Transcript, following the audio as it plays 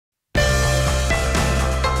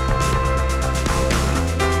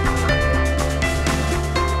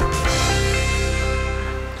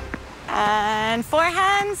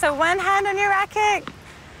So one hand on your racket.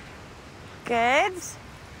 Good.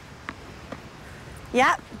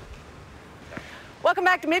 Yep. Welcome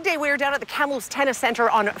back to Midday. We are down at the Kamloops Tennis Center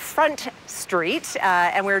on Front Street,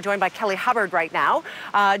 and we're joined by Kelly Hubbard right now.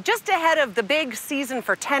 Just ahead of the big season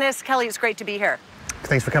for tennis. Kelly, it's great to be here.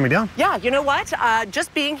 Thanks for coming down. Yeah, you know what?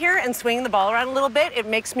 Just being here and swinging the ball around a little bit, it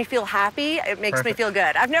makes me feel happy. It makes me feel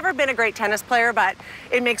good. I've never been a great tennis player, but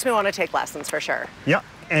it makes me want to take lessons for sure. Yeah,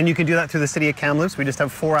 and you can do that through the city of Kamloops. We just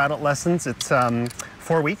have 4 adult lessons. It's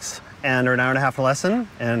 4 weeks and an hour and a half a lesson,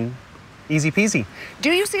 and easy peasy.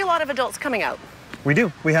 Do you see a lot of adults coming out? We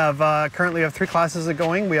do. We have currently have 3 classes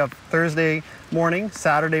going. We have Thursday morning,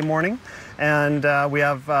 Saturday morning, and we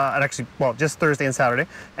have actually, well, just Thursday and Saturday,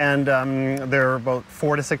 and there are about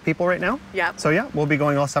 4 to 6 people right now. Yeah. So yeah, we'll be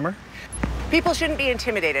going all summer. People shouldn't be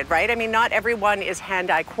intimidated, right? I mean, not everyone is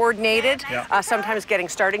hand-eye coordinated. Yeah. Sometimes getting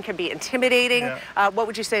started can be intimidating. Yeah. What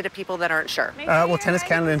would you say to people that aren't sure? Well, Tennis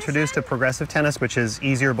Canada introduced a progressive tennis, which is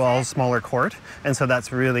easier balls, smaller court, and so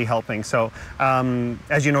that's really helping. So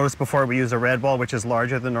as you noticed before, we use a red ball, which is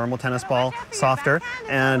larger than normal tennis ball, softer,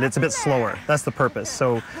 and it's a bit slower. That's the purpose.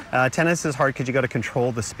 So tennis is hard because you got to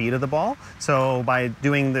control the speed of the ball. So by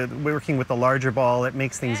working with the larger ball, it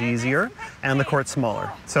makes things easier, and the court's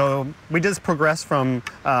smaller. So we just progress from,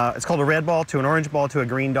 it's called a red ball, to an orange ball, to a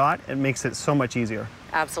green dot. It makes it so much easier.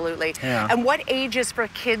 Absolutely. Yeah. And what ages for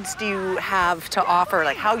kids do you have to offer?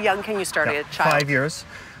 Like, how young can you start a child? 5 years.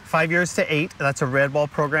 5 years to 8, that's a red ball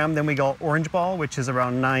program. Then we go orange ball, which is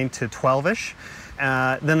around 9 to 12-ish.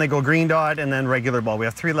 Then they go green dot and then regular ball. We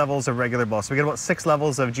have 3 levels of regular ball. So we get about 6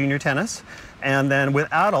 levels of junior tennis. And then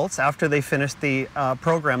with adults, after they finish the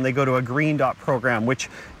program, they go to a green dot program, which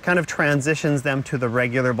kind of transitions them to the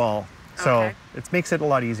regular ball. So it makes it a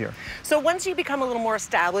lot easier. So once you become a little more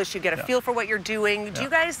established, you get a feel for what you're doing. Do you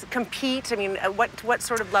guys compete? I mean, what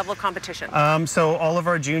sort of level of competition? So all of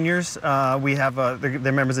our juniors, we have,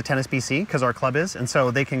 they're members of Tennis BC, because our club is, and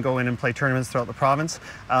so they can go in and play tournaments throughout the province.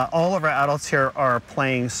 All of our adults here are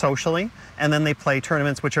playing socially, and then they play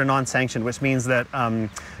tournaments which are non-sanctioned, which means that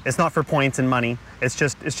it's not for points and money. It's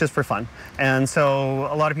just for fun. And so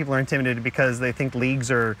a lot of people are intimidated because they think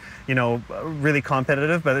leagues are, you know, really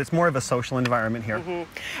competitive, but it's more of a social environment here.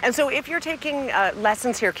 And so if you're taking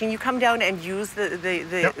lessons here, can you come down and use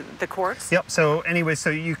the courts? Yep. So anyway,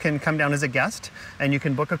 so you can come down as a guest and you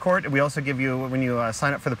can book a court. We also give you, when you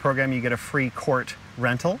sign up for the program, you get a free court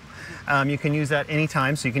rental. You can use that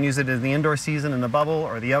anytime, so you can use it in the indoor season in the bubble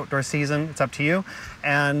or the outdoor season. It's up to you.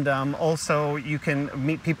 And also you can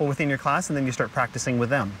meet people within your class and then you start practicing with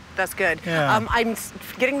them. That's good. Yeah. I'm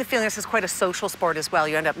getting the feeling this is quite a social sport as well.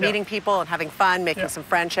 You end up meeting people and having fun, making some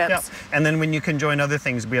friendships. Yeah. And then when you can join other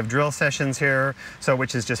things, we have drill sessions here, so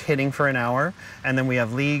which is just hitting for an hour. And then we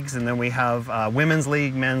have leagues, and then we have women's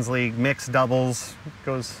league, men's league, mixed doubles,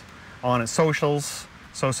 goes on at socials.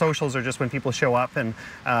 So socials are just when people show up and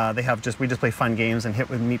we just play fun games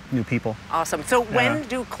and meet new people. Awesome. So when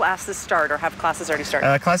do classes start, or have classes already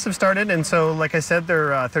started? Classes have started, and so like I said,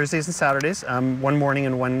 they're Thursdays and Saturdays, one morning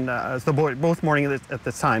and one, both morning at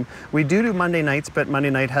this time. We do Monday nights, but Monday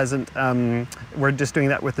night hasn't, we're just doing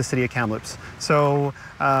that with the city of Kamloops. So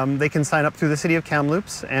they can sign up through the city of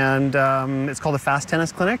Kamloops, and it's called a Fast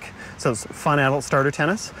Tennis Clinic. So it's fun adult starter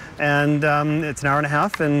tennis, and it's an hour and a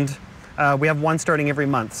half, and we have one starting every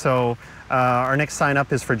month, so our next sign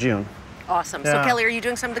up is for June. Awesome. Yeah. So Kelly, are you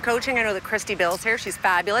doing some of the coaching? I know that Christy Bill's here. She's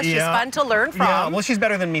fabulous. She's fun to learn from. Yeah, well, she's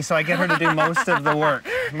better than me, so I get her to do most of the work.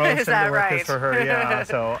 Most Is that of the work right? is for her, yeah.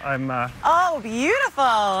 So I'm... Oh,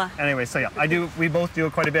 beautiful. Anyway, so yeah, we both do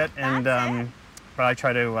it quite a bit, and but I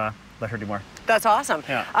try to let her do more. That's awesome.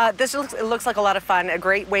 Yeah. It looks like a lot of fun, a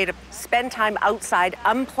great way to spend time outside,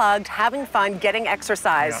 unplugged, having fun, getting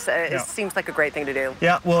exercise. It seems like a great thing to do.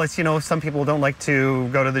 Yeah, well, it's, you know, some people don't like to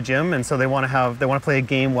go to the gym, and so they want to play a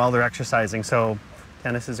game while they're exercising, so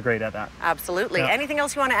tennis is great at that. Absolutely. Yeah. Anything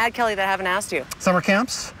else you want to add, Kelly, that I haven't asked you? Summer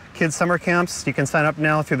camps. Kids summer camps, you can sign up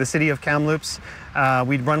now through the city of Kamloops.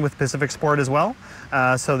 We run with Pacific Sport as well,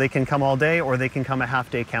 so they can come all day or they can come a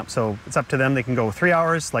half-day camp. So it's up to them. They can go 3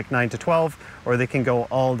 hours, like 9 to 12, or they can go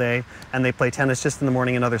all day, and they play tennis just in the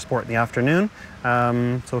morning and other sport in the afternoon.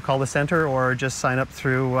 So call the center or just sign up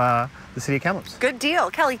through the city of Kamloops. Good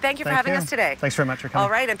deal. Kelly, thank you for having us today. Thanks very much for coming.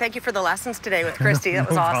 All right, and thank you for the lessons today with Christy. That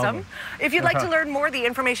was awesome. Problem. If you'd like to learn more, the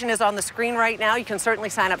information is on the screen right now. You can certainly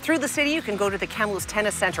sign up through the city. You can go to the Kamloops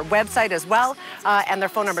Tennis Center website as well, and their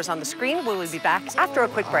phone number's on the screen. We will be back after a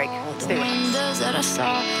quick break. Stay with us. That I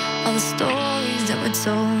saw, all the stories that were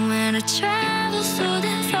told when I traveled so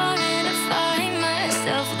damn far.